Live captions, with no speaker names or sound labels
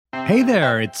Hey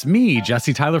there, it's me,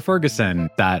 Jesse Tyler Ferguson,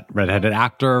 that redheaded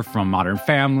actor from Modern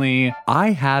Family.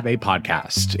 I have a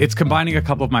podcast. It's combining a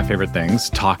couple of my favorite things,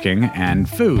 talking and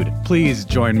food. Please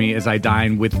join me as I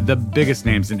dine with the biggest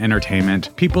names in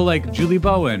entertainment. People like Julie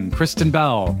Bowen, Kristen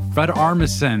Bell, Fred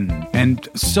Armisen, and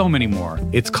so many more.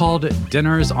 It's called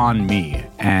Dinners on Me,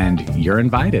 and you're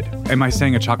invited. Am I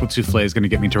saying a chocolate souffle is going to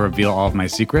get me to reveal all of my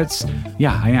secrets?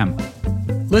 Yeah, I am.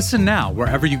 Listen now,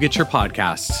 wherever you get your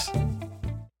podcasts.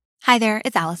 Hi there,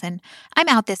 it's Allison. I'm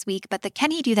out this week, but the Can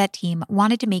He Do That team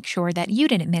wanted to make sure that you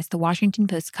didn't miss the Washington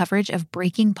Post's coverage of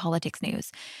breaking politics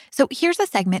news. So here's a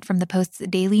segment from the Post's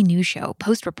daily news show,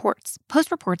 Post Reports.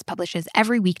 Post Reports publishes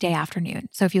every weekday afternoon.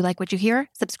 So if you like what you hear,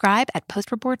 subscribe at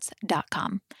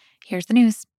postreports.com. Here's the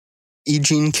news. E.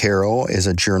 Jean Carroll is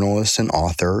a journalist and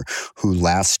author who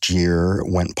last year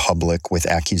went public with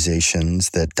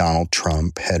accusations that Donald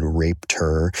Trump had raped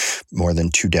her more than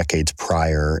 2 decades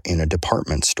prior in a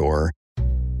department store.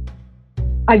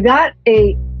 I got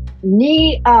a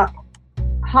knee up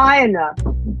high enough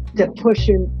to push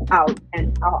him out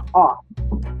and off.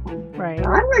 Right.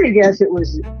 Now, I'm going to guess it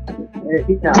was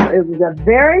a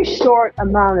very short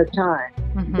amount of time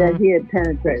that he had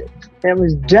penetrated. It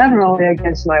was definitely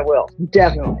against my will.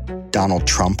 Definitely. Donald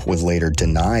Trump would later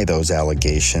deny those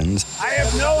allegations. I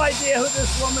have no idea who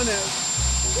this woman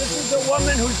is. This is a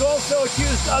woman who's also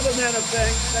accused other men of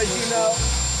things, as you know.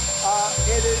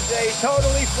 It is a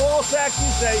totally false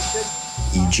accusation.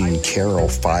 E. Jean Carroll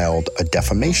filed a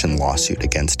defamation lawsuit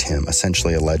against him,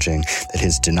 essentially alleging that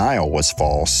his denial was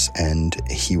false and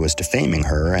he was defaming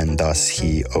her, and thus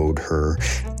he owed her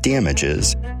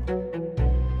damages.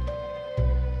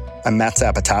 I'm Matt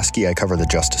Zapotosky. I cover the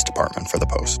Justice Department for The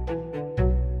Post.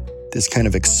 This kind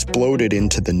of exploded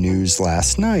into the news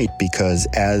last night because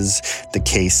as the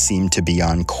case seemed to be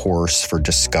on course for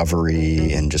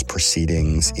discovery and just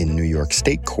proceedings in New York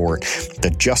State court, the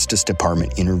Justice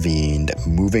Department intervened,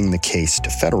 moving the case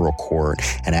to federal court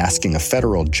and asking a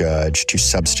federal judge to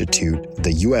substitute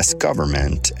the U.S.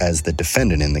 government as the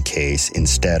defendant in the case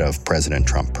instead of President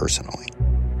Trump personally.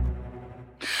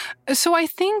 So I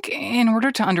think in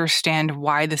order to understand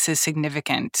why this is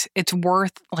significant, it's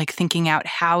worth thinking out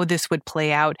how this would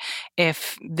play out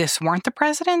if this weren't the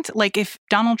president. Like if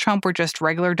Donald Trump were just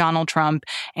regular Donald Trump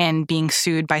and being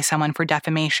sued by someone for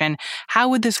defamation, how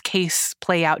would this case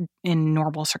play out in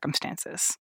normal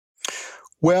circumstances?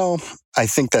 Well, I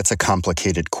think that's a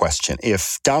complicated question.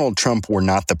 If Donald Trump were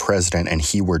not the president and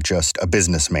he were just a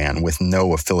businessman with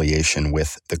no affiliation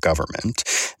with the government,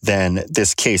 then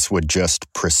this case would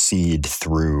just proceed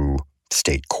through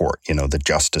state court. The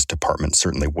Justice Department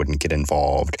certainly wouldn't get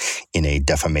involved in a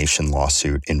defamation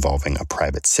lawsuit involving a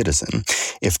private citizen.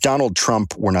 If Donald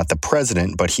Trump were not the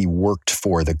president, but he worked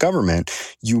for the government,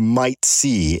 you might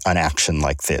see an action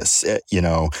like this.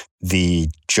 The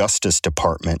Justice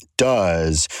Department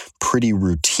does pretty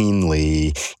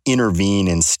routinely intervene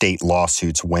in state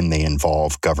lawsuits when they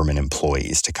involve government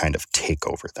employees to kind of take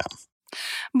over them.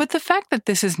 But the fact that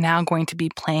this is now going to be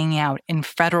playing out in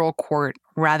federal court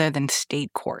rather than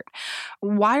state court,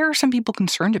 why are some people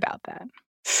concerned about that?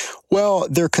 Well,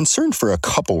 they're concerned for a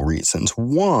couple reasons.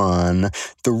 One,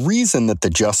 the reason that the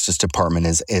Justice Department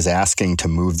is asking to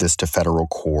move this to federal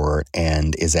court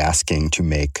and is asking to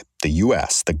make the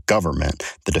U.S., the government,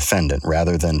 the defendant,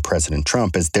 rather than President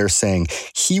Trump, is they're saying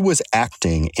he was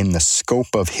acting in the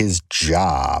scope of his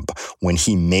job when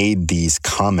he made these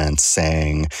comments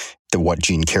saying that what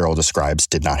Jean Carroll describes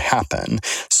did not happen.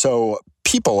 So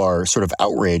people are sort of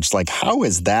outraged, how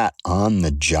is that on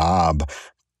the job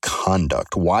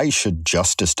conduct? Why should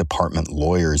Justice Department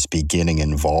lawyers be getting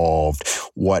involved?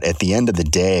 What, at the end of the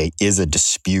day, is a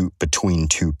dispute between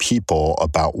two people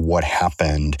about what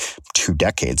happened 2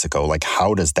 decades ago?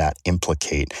 How does that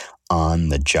implicate on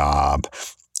the job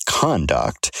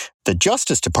conduct? The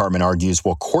Justice Department argues,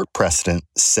 well, court precedent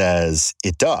says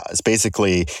it does.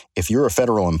 Basically, if you're a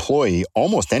federal employee,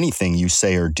 almost anything you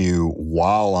say or do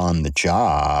while on the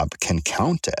job can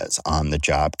count as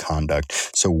on-the-job conduct.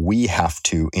 So we have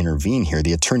to intervene here.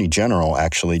 The Attorney General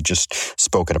actually just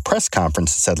spoke at a press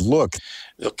conference and said, look,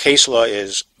 the case law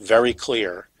is very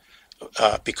clear.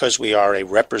 Because we are a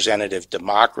representative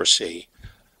democracy,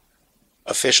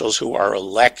 officials who are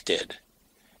elected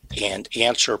and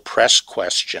answer press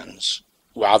questions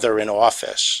while they're in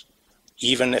office,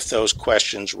 even if those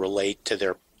questions relate to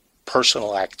their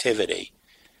personal activity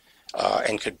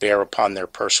and could bear upon their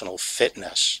personal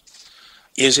fitness,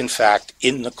 is in fact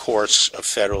in the course of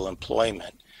federal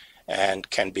employment and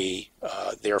can be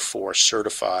therefore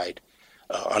certified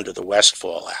under the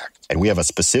Westfall Act. And we have a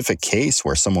specific case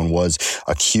where someone was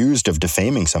accused of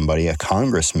defaming somebody, a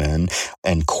congressman,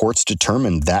 and courts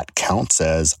determined that counts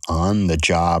as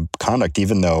on-the-job conduct,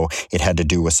 even though it had to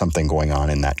do with something going on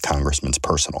in that congressman's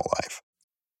personal life.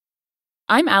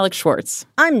 I'm Alex Schwartz.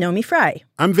 I'm Nomi Fry.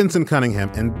 I'm Vincent Cunningham,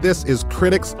 and this is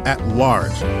Critics at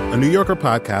Large, a New Yorker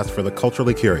podcast for the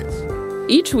culturally curious.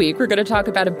 Each week, we're going to talk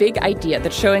about a big idea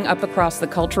that's showing up across the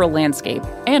cultural landscape,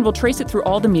 and we'll trace it through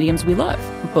all the mediums we love: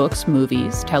 books,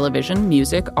 movies, television,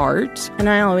 music, art. And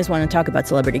I always want to talk about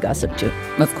celebrity gossip, too.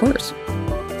 Of course.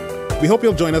 We hope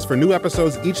you'll join us for new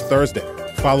episodes each Thursday.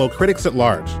 Follow Critics at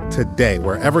Large today,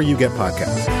 wherever you get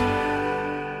podcasts.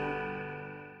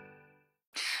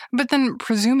 But then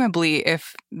presumably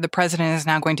if the president is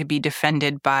now going to be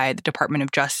defended by the Department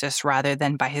of Justice rather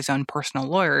than by his own personal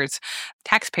lawyers,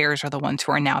 taxpayers are the ones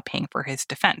who are now paying for his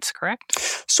defense, correct?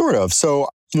 Sort of. So,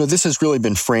 this has really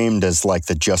been framed as like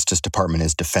the Justice Department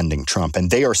is defending Trump, and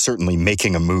they are certainly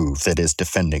making a move that is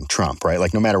defending Trump, right?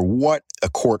 Like no matter what a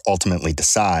court ultimately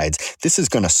decides, this is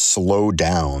going to slow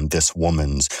down this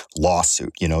woman's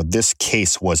lawsuit. This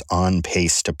case was on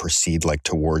pace to proceed like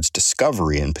towards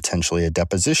discovery and potentially a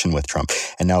deposition with Trump.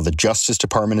 And now the Justice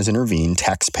Department has intervened.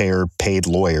 Taxpayer-paid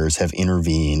lawyers have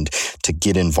intervened to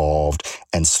get involved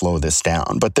and slow this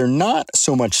down. But they're not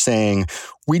so much saying,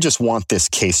 we just want this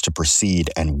case to proceed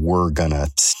and we're going to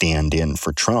stand in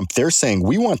for Trump. They're saying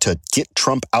we want to get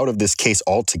Trump out of this case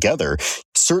altogether.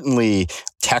 Certainly,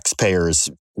 taxpayers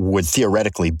would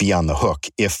theoretically be on the hook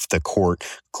if the court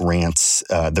grants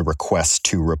the request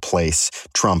to replace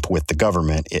Trump with the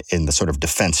government in the sort of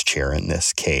defense chair in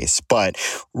this case. But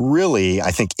really, I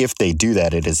think if they do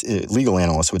that, legal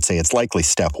analysts would say it's likely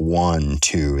step one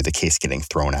to the case getting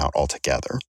thrown out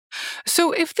altogether.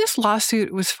 So if this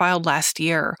lawsuit was filed last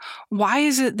year, why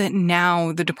is it that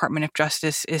now the Department of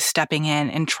Justice is stepping in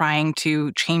and trying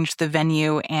to change the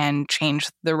venue and change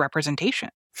the representation?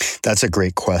 That's a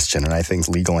great question. And I think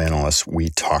legal analysts we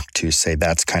talk to say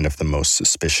that's kind of the most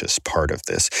suspicious part of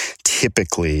this.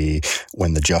 Typically,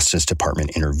 when the Justice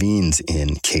Department intervenes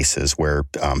in cases where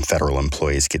federal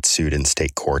employees get sued in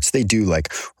state courts, they do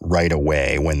like right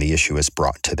away when the issue is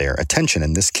brought to their attention.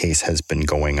 And this case has been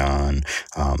going on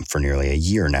for nearly a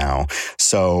year now.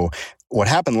 So what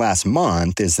happened last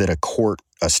month is that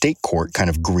a state court kind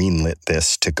of greenlit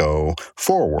this to go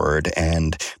forward,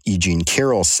 and E. Jean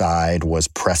Carroll's side was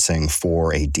pressing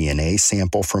for a DNA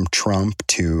sample from Trump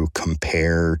to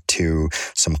compare to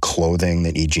some clothing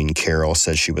that E. Jean Carroll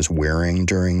says she was wearing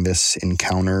during this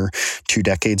encounter 2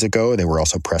 decades ago. They were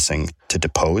also pressing to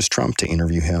depose Trump, to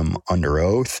interview him under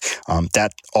oath.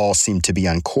 That all seemed to be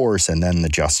on course, and then the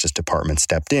Justice Department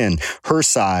stepped in. Her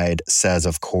side says,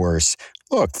 of course,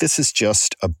 look, this is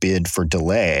just a bid for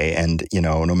delay. And,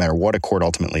 no matter what a court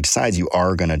ultimately decides, you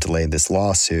are going to delay this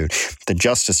lawsuit. The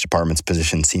Justice Department's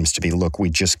position seems to be, look, we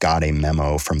just got a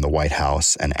memo from the White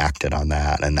House and acted on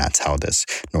that. And that's how this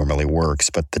normally works.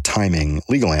 But the timing,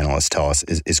 legal analysts tell us,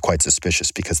 is quite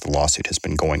suspicious because the lawsuit has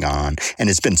been going on and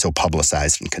it's been so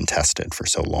publicized and contested for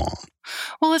so long.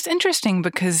 Well, it's interesting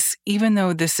because even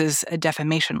though this is a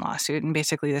defamation lawsuit, and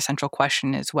basically the central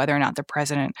question is whether or not the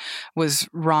president was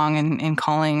wrong in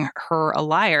calling her a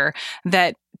liar,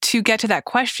 that to get to that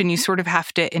question, you sort of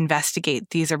have to investigate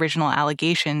these original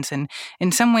allegations. And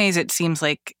in some ways, it seems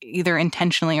like either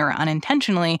intentionally or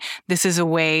unintentionally, this is a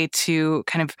way to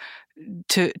kind of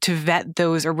to vet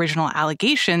those original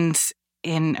allegations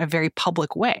in a very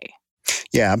public way.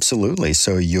 Yeah, absolutely.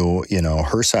 So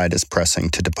her side is pressing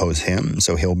to depose him.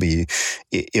 So he'll be,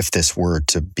 if this were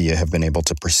to have been able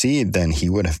to proceed, then he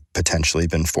would have potentially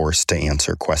been forced to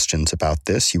answer questions about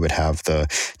this. You would have the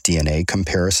DNA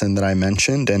comparison that I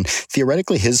mentioned, and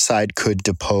theoretically his side could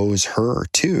depose her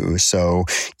too. So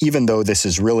even though this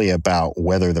is really about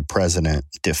whether the president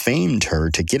defamed her,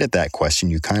 to get at that question,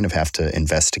 you kind of have to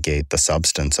investigate the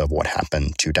substance of what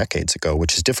happened 2 decades ago,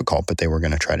 which is difficult, but they were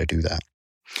going to try to do that.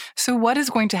 So what is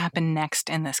going to happen next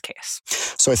in this case?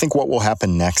 So I think what will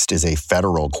happen next is a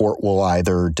federal court will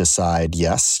either decide,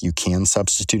 yes, you can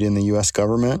substitute in the U.S.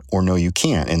 government, or no, you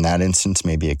can't. In that instance,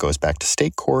 maybe it goes back to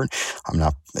state court. I'm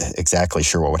not exactly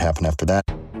sure what would happen after that.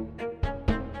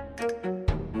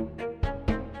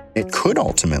 It could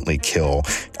ultimately kill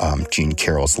Jean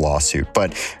Carroll's lawsuit.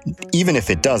 But even if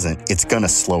it doesn't, it's going to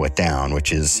slow it down,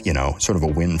 which is, sort of a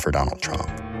win for Donald Trump.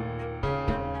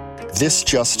 This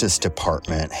Justice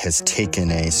Department has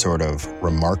taken a sort of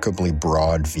remarkably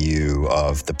broad view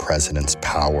of the president's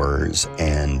powers,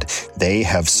 and they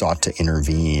have sought to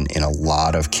intervene in a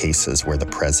lot of cases where the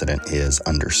president is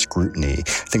under scrutiny.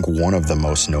 I think one of the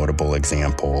most notable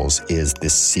examples is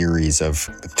this series of,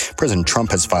 President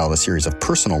Trump has filed a series of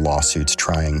personal lawsuits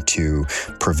trying to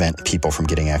prevent people from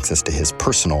getting access to his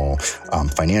personal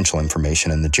financial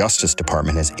information, and the Justice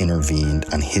Department has intervened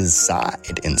on his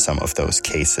side in some of those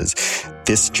cases.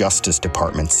 This Justice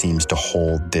Department seems to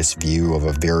hold this view of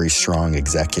a very strong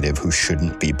executive who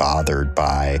shouldn't be bothered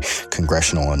by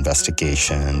congressional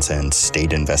investigations and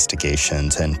state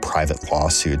investigations and private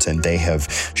lawsuits, and they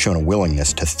have shown a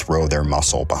willingness to throw their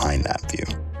muscle behind that view.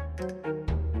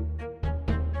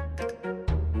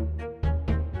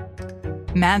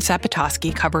 Matt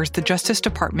Zapotosky covers the Justice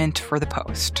Department for The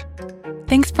Post.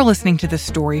 Thanks for listening to this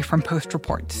story from Post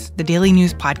Reports, the daily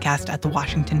news podcast at The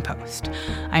Washington Post.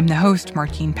 I'm the host,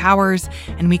 Martine Powers,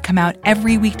 and we come out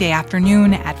every weekday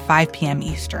afternoon at 5 p.m.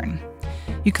 Eastern.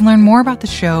 You can learn more about the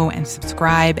show and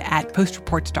subscribe at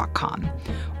postreports.com,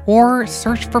 or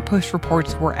search for Post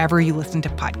Reports wherever you listen to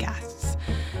podcasts.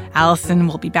 Allison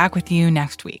will be back with you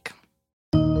next week.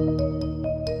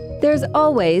 There's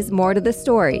always more to the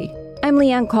story. I'm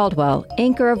Leanne Caldwell,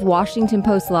 anchor of Washington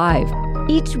Post Live.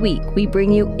 Each week, we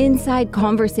bring you inside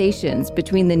conversations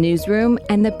between the newsroom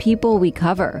and the people we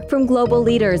cover. From global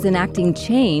leaders enacting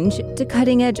change to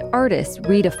cutting-edge artists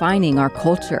redefining our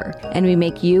culture. And we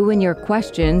make you and your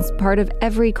questions part of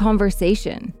every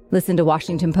conversation. Listen to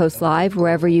Washington Post Live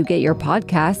wherever you get your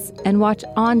podcasts and watch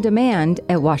on demand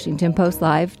at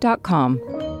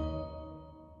WashingtonPostLive.com.